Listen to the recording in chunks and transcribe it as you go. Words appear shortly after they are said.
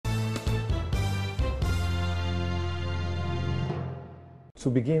To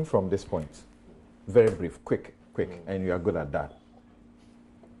begin from this point, very brief, quick, and you are good at that.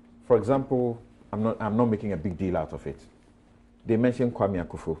 For example, I'm not making a big deal out of it. They mentioned Kwame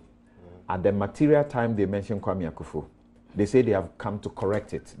Akufo. At the material time they mentioned Kwame Akufo, they say they have come to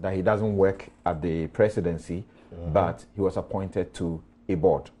correct it, that he doesn't work at the presidency, but he was appointed to a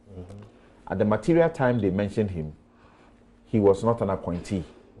board. At the material time they mentioned him, he was not an appointee.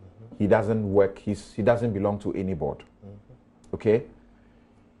 He doesn't work, he doesn't belong to any board. Okay?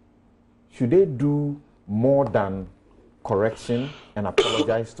 Should they do more than correction and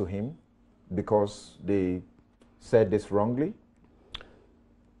apologize to him because they said this wrongly?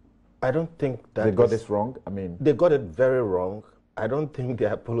 I don't think that they got this wrong. I mean, they got it very wrong. I don't think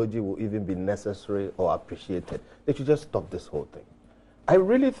the apology will even be necessary or appreciated. They should just stop this whole thing. I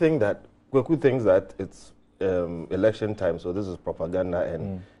really think that Kweku thinks that it's election time, so this is propaganda,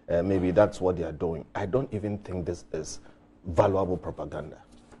 and maybe that's what they are doing. I don't even think this is valuable propaganda.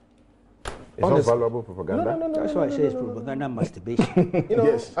 It's not valuable propaganda? No. That's why I say it's propaganda masturbation. You know,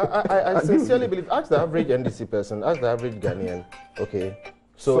 yes. I sincerely believe, ask the average NDC person, ask the average Ghanaian, okay?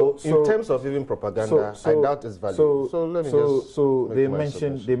 So in terms of even propaganda, I doubt it's valuable. So let me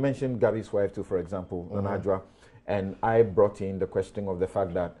just they mentioned Gary's wife too, for example, Nanajwa, and I brought in the question of the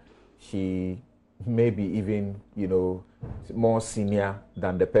fact that she may be even, you know, more senior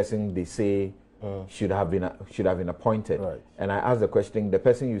than the person they say should have been appointed. Right. And I asked the question: the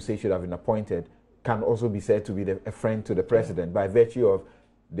person you say should have been appointed can also be said to be a friend to the president by virtue of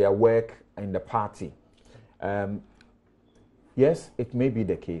their work in the party. Yes, it may be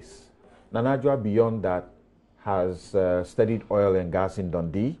the case. Nanajwa, beyond that, has studied oil and gas in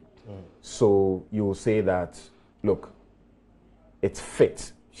Dundee. So you will say that, look, it's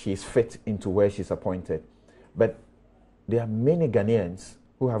fit. She's fit into where she's appointed. But there are many Ghanaians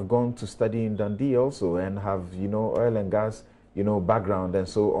who have gone to study in Dundee also and have, you know, oil and gas, you know, background and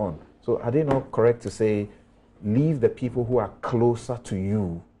so on. So are they not correct to say, leave the people who are closer to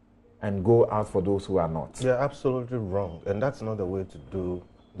you and go out for those who are not? You're absolutely wrong. And that's not the way to do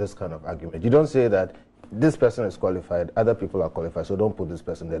this kind of argument. You don't say that this person is qualified, other people are qualified, so don't put this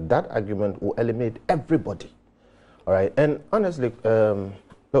person there. That argument will eliminate everybody. All right? And honestly,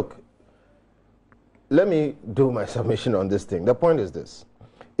 look, let me do my submission on this thing. The point is this.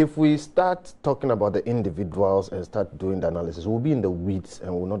 If we start talking about the individuals and start doing the analysis, we'll be in the weeds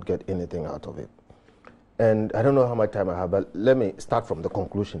and we'll not get anything out of it. And I don't know how much time I have, but let me start from the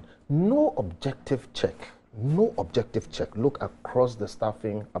conclusion. No objective check, look across the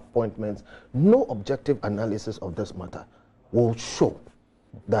staffing, appointments, no objective analysis of this matter will show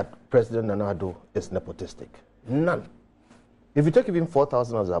that President Nana Addo is nepotistic. None. If you take even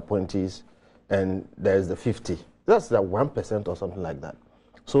 4,000 as appointees and there's the 50, that's the 1% or something like that.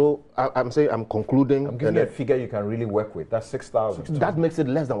 So I'm saying, I'm concluding. I'm giving you a figure you can really work with. That's 6,000. That makes it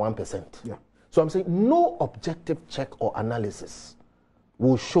less than 1%. Yeah. So I'm saying no objective check or analysis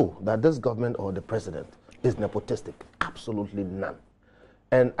will show that this government or the president is nepotistic. Absolutely none.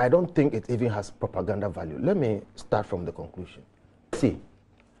 And I don't think it even has propaganda value. Let me start from the conclusion. See,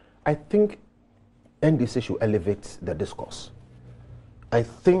 I think NDC should elevate the discourse. I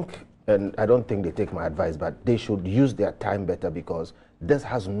think, and I don't think they take my advice, but they should use their time better because this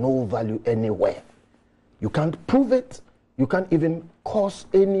has no value anywhere. You can't prove it. You can't even cause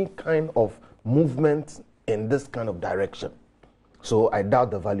any kind of movement in this kind of direction. So I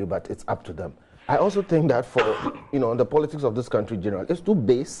doubt the value, but it's up to them. I also think that for, you know, the politics of this country in general, it's too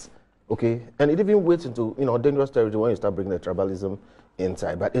base, okay? And it even waits into, you know, dangerous territory when you start bringing the tribalism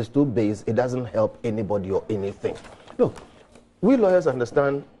inside. But it's too base. It doesn't help anybody or anything. Look, we lawyers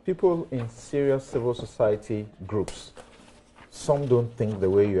understand. People in serious civil society groups, some don't think the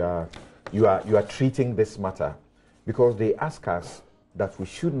way you are treating this matter, because they ask us that we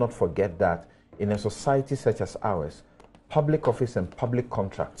should not forget that in a society such as ours, public office and public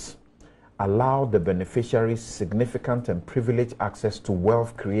contracts allow the beneficiaries significant and privileged access to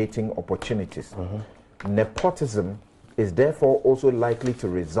wealth-creating opportunities. Nepotism is therefore also likely to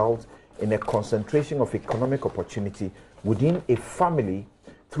result in a concentration of economic opportunity within a family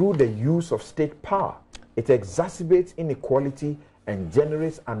through the use of state power. It exacerbates inequality and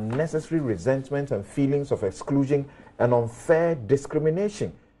generates unnecessary resentment and feelings of exclusion and unfair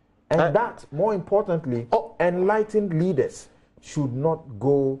discrimination. And that, more importantly, enlightened leaders should not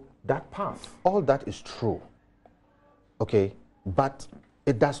go that path. All that is true, okay? But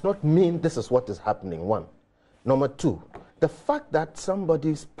it does not mean this is what is happening, one. Number two, the fact that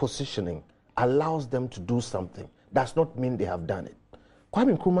somebody's positioning allows them to do something does not mean they have done it.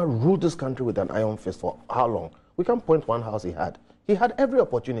 Kwame Nkrumah ruled this country with an iron fist for how long? We can't point one house he had. He had every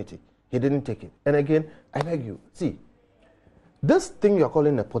opportunity. He didn't take it. And again, I beg you, see, This thing you're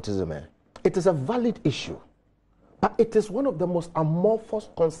calling nepotism, it is a valid issue, but it is one of the most amorphous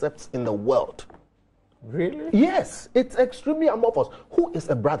concepts in the world. Really? Yes, it's extremely amorphous. Who is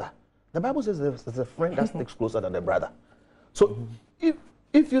a brother? The Bible says there's a friend that sticks closer than a brother. So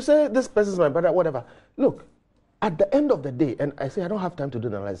if you say this person is my brother, whatever, look, at the end of the day, and I say I don't have time to do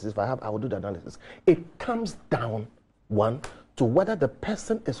the analysis. If I have, I will do the analysis. It comes down, one, to whether the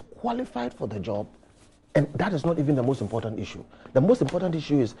person is qualified for the job, and that is not even the most important issue. The most important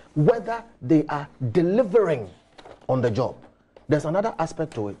issue is whether they are delivering on the job. There's another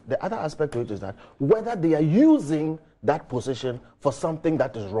aspect to it. The other aspect to it is that whether they are using that position for something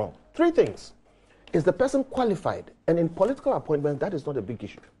that is wrong. Three things. Is the person qualified? And in political appointments, that is not a big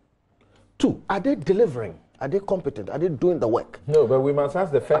issue. Two, are they delivering? Are they competent? Are they doing the work? No, but we must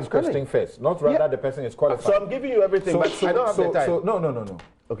ask the first question first, not rather the person is qualified. So I'm giving you everything, but I don't have the time. No.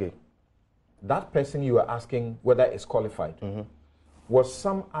 Okay. That person you are asking whether is qualified, was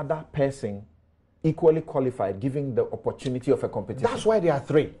some other person equally qualified, given the opportunity of a competition? That's why there are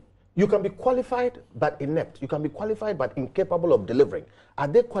three. You can be qualified but inept. You can be qualified but incapable of delivering. Are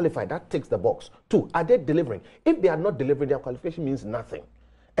they qualified? That ticks the box. Two, are they delivering? If they are not delivering, their qualification means nothing.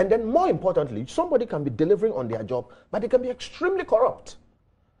 And then more importantly, somebody can be delivering on their job, but they can be extremely corrupt.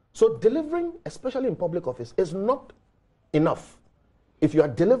 So delivering, especially in public office, is not enough. If you are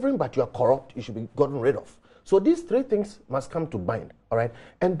delivering but you are corrupt, you should be gotten rid of. So these three things must come to bind, all right?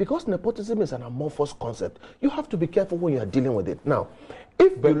 And because nepotism is an amorphous concept, you have to be careful when you are dealing with it. Now,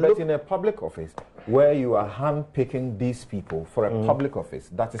 if but in a public office where you are handpicking these people for a public office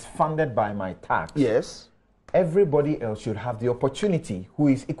that is funded by my tax, yes, everybody else should have the opportunity, who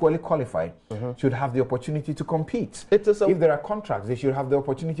is equally qualified, should have the opportunity to compete. If there are contracts, they should have the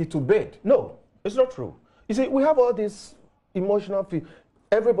opportunity to bid. No, it's not true. You see, we have all this emotional feel.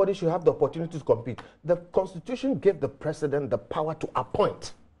 Everybody should have the opportunity to compete. The Constitution gave the president the power to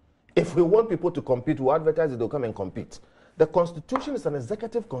appoint. If we want people to compete, we advertise it, they'll come and compete. The Constitution is an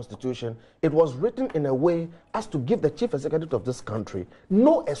executive constitution. It was written in a way as to give the chief executive of this country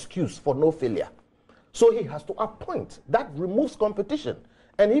no excuse for no failure. So he has to appoint. That removes competition.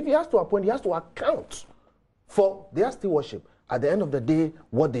 And if he has to appoint, he has to account for their stewardship. At the end of the day,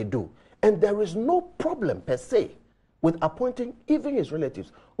 what they do. And there is no problem per se with appointing even his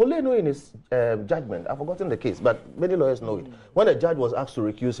relatives. Only in his judgment, I've forgotten the case, but many lawyers know it. When a judge was asked to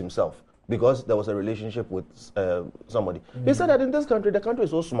recuse himself because there was a relationship with somebody, he said that in this country, the country is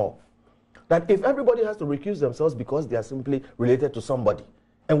so small that if everybody has to recuse themselves because they are simply related to somebody,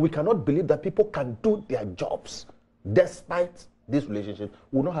 and we cannot believe that people can do their jobs despite this relationship,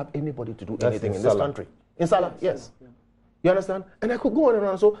 we will not have anybody to do anything in this country. In Salah, yes. Yeah. You understand? And I could go on and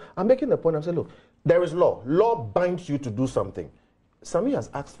on. So I'm making the point. I'm saying, look, there is law. Law binds you to do something. Sami has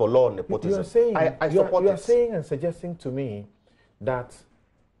asked for law on nepotism. You're saying, I support you are saying and suggesting to me that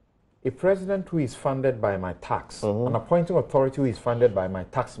a president who is funded by my tax, an appointing authority who is funded by my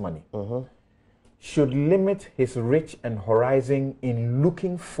tax money, should limit his reach and horizon in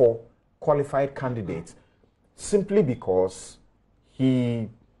looking for qualified candidates simply because he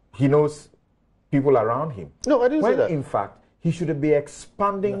knows people around him. No, I didn't say that. In fact, he should be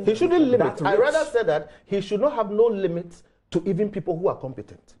expanding. He shouldn't limit. I rather say that he should not have no limits to even people who are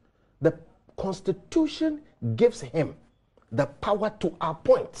competent. The Constitution gives him the power to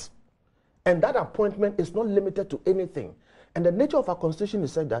appoint. And that appointment is not limited to anything. And the nature of our Constitution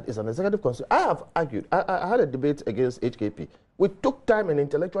is said that it's an executive constitution. I have argued. I had a debate against HKP. We took time and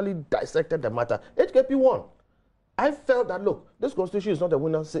intellectually dissected the matter. HKP won. I felt that, look, this Constitution is not a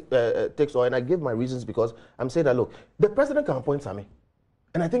winner takes all, and I gave my reasons because I'm saying that, look, the president can appoint Sami.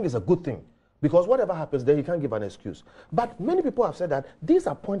 And I think it's a good thing because whatever happens there, he can't give an excuse. But many people have said that these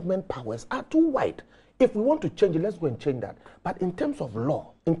appointment powers are too wide. If we want to change it, let's go and change that. But in terms of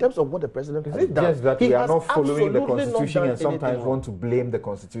law, in terms of what the president has done, just that we are not following the Constitution and sometimes want to blame the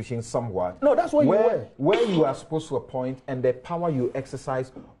Constitution somewhat. No, that's what where you are supposed to appoint and the power you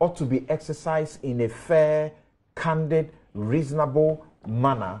exercise ought to be exercised in a fair, candid, reasonable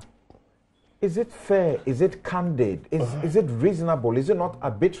manner. Is it fair? Is it candid? Is it reasonable? Is it not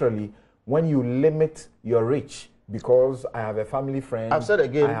arbitrarily when you limit your reach? Because I have a family friend. I've said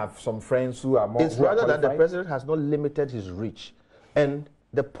again, I have some friends who are more. It's rather that the president has not limited his reach. And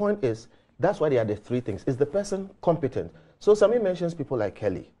the point is, that's why there are the three things. Is the person competent? So Sami mentions people like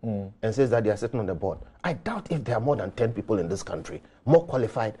Kelly and says that they are sitting on the board. I doubt if there are more than 10 people in this country more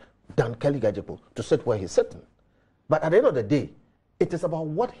qualified than Kelly Gajipo to sit where he's sitting. But at the end of the day, it is about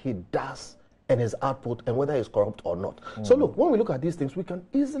what he does and his output and whether he's corrupt or not. So look, when we look at these things, we can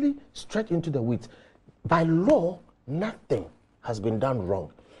easily stretch into the weeds. By law, nothing has been done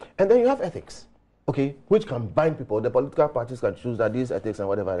wrong. And then you have ethics. okay, which can bind people. The political parties can choose that these ethics and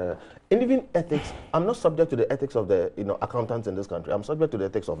whatever. And even ethics, I'm not subject to the ethics of the accountants in this country. I'm subject to the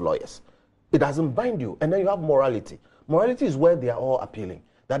ethics of lawyers. It doesn't bind you. And then you have morality. Morality is where they are all appealing.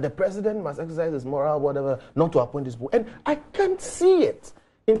 That the president must exercise his moral, whatever, not to appoint this people. And I can't see it.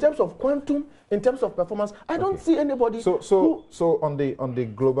 In terms of quantum, in terms of performance, I don't see anybody. So on the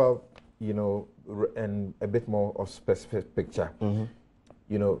global, and a bit more of specific picture,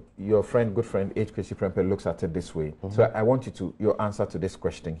 your friend, good friend, H. Kwesi Prempeh looks at it this way. So I want your answer to this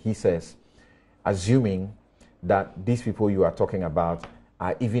question. He says, assuming that these people you are talking about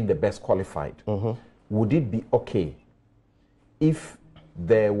are even the best qualified, would it be okay if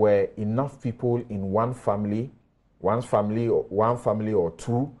there were enough people in one family or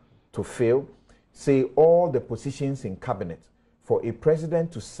two to fill, say, all the positions in cabinet, for a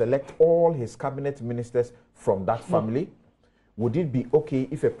president to select all his cabinet ministers from that family? Would it be okay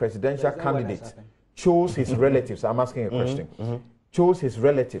if a presidential candidate chose his relatives? I'm asking a question. Chose his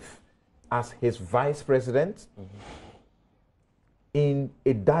relative as his vice president? In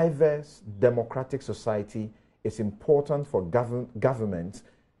a diverse democratic society, it's important for government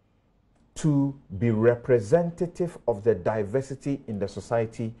to be representative of the diversity in the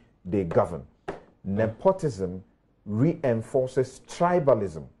society they govern. Nepotism reinforces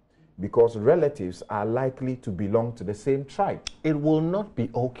tribalism because relatives are likely to belong to the same tribe. It will not be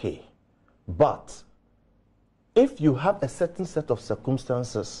okay. But if you have a certain set of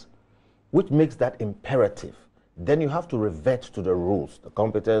circumstances which makes that imperative, then you have to revert to the rules, the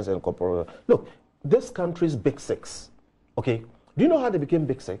competence and corporal. Look, this country's big six, okay? Do you know how they became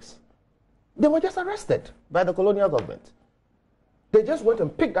big six? They were just arrested by the colonial government. They just went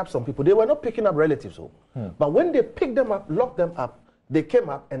and picked up some people. They were not picking up relatives. But when they picked them up, locked them up, they came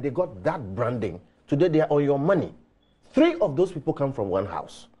up and they got that branding. Today they are on your money. 3 of those people come from one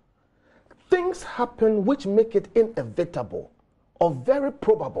house. Things happen which make it inevitable or very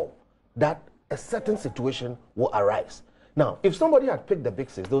probable that a certain situation will arise. Now, if somebody had picked the big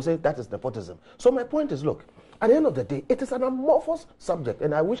six, they'll say that is nepotism. So my point is, look, at the end of the day, it is an amorphous subject,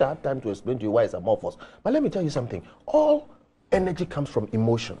 and I wish I had time to explain to you why it's amorphous. But let me tell you something. All energy comes from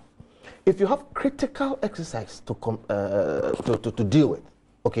emotion. If you have critical exercise to deal with,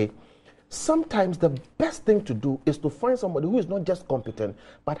 okay, sometimes the best thing to do is to find somebody who is not just competent,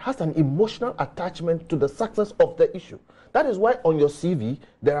 but has an emotional attachment to the success of the issue. That is why on your CV,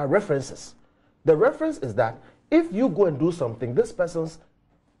 there are references. The reference is that if you go and do something, this person's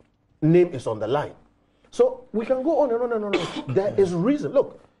name is on the line. So we can go on and on and on. There is reason.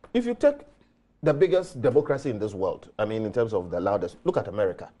 Look, if you take the biggest democracy in this world, I mean, in terms of the loudest, look at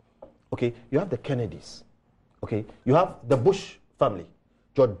America. Okay, you have the Kennedys. Okay, you have the Bush family.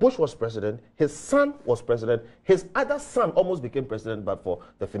 George Bush was president. His son was president. His other son almost became president, but for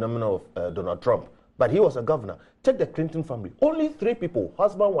the phenomenon of Donald Trump. But he was a governor. Take the Clinton family. Only 3 people,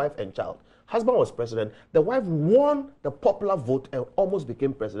 husband, wife, and child. Husband was president. The wife won the popular vote and almost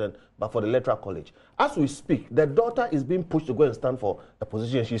became president, but for the Electoral College. As we speak, the daughter is being pushed to go and stand for a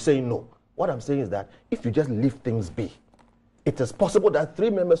position. She's saying no. What I'm saying is that if you just leave things be, it is possible that 3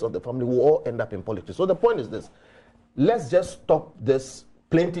 members of the family will all end up in politics. So the point is this. Let's just stop this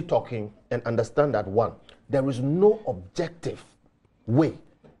plenty talking and understand that, 1, there is no objective way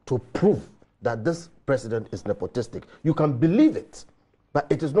to prove that this president is nepotistic. You can believe it, but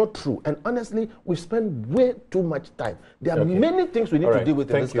it is not true. And honestly, we spend way too much time. There are many things we need to deal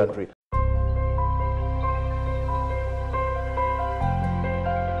with in this country.